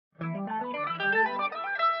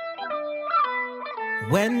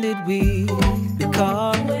When did we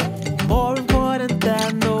become more important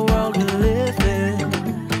than the world we live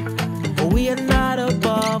in? We are not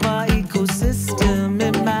above our ecosystem.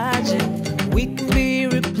 Imagine we can be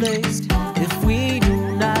replaced if we do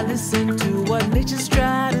not listen to what nature's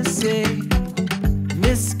trying to say.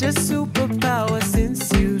 Mr. Superpower,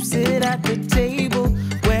 since you sit at the table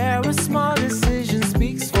where a small decision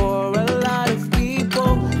speaks for a lot of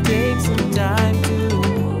people, take some time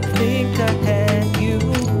to think ahead. You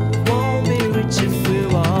won't be rich if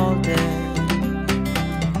we're all dead.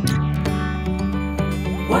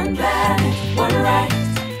 One planet, one right.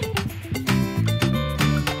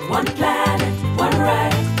 One planet, one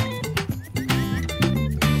right.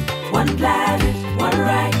 One planet, one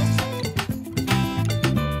right.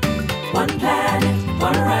 One planet,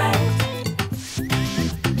 one right.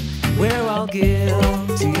 We're all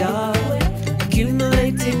guilty of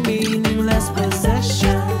accumulating meaningless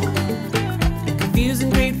possession, confusing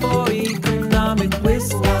greed for economic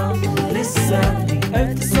wisdom. Listen, the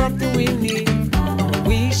earth is something we need.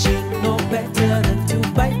 We should know better than to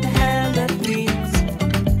bite the hand that feeds.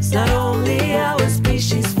 It's not only our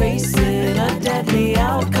species facing a deadly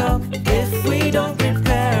outcome if we don't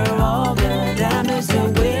repair all the damage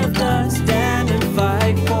that we've done. Stand and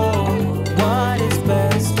fight for what is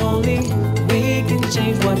best. Only we can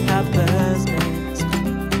change what happens next.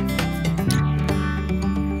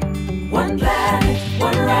 One planet,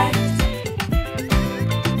 one right.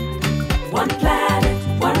 One planet,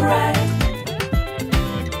 one right.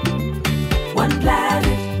 One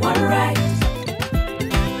planet, one right.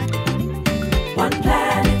 One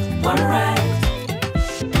planet, one right.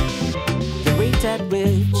 The rate at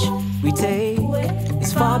which we take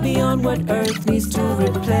is far beyond what Earth needs to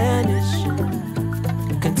replenish.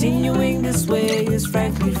 Continuing this way is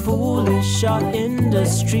frankly foolish. Our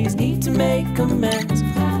industries need to make amends.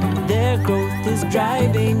 Their growth is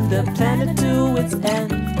driving the planet to its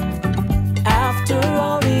end. After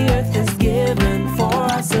all the Earth is given for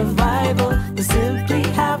our survival, we simply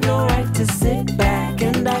have no right to sit back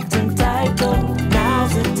and act entitled.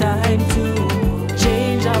 Now's the time to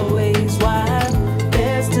change our ways while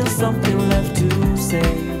there's still something left to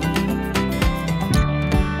say.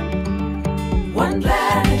 One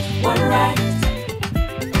planet, one right.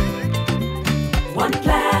 One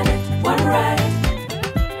planet, one right.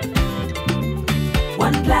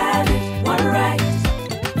 One planet, one right.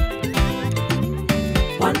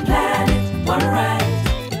 One planet, one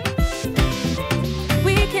right.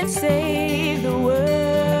 We can save the world.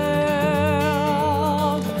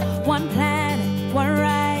 One planet, one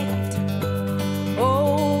right.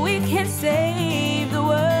 Oh, we can save the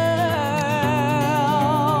world.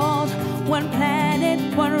 One planet,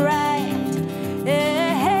 one right.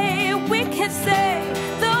 Hey, we can save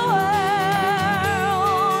the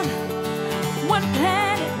world. One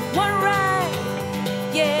planet, one right.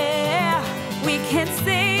 Yeah, we can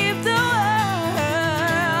save the world.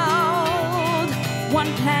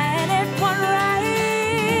 One planet, one right.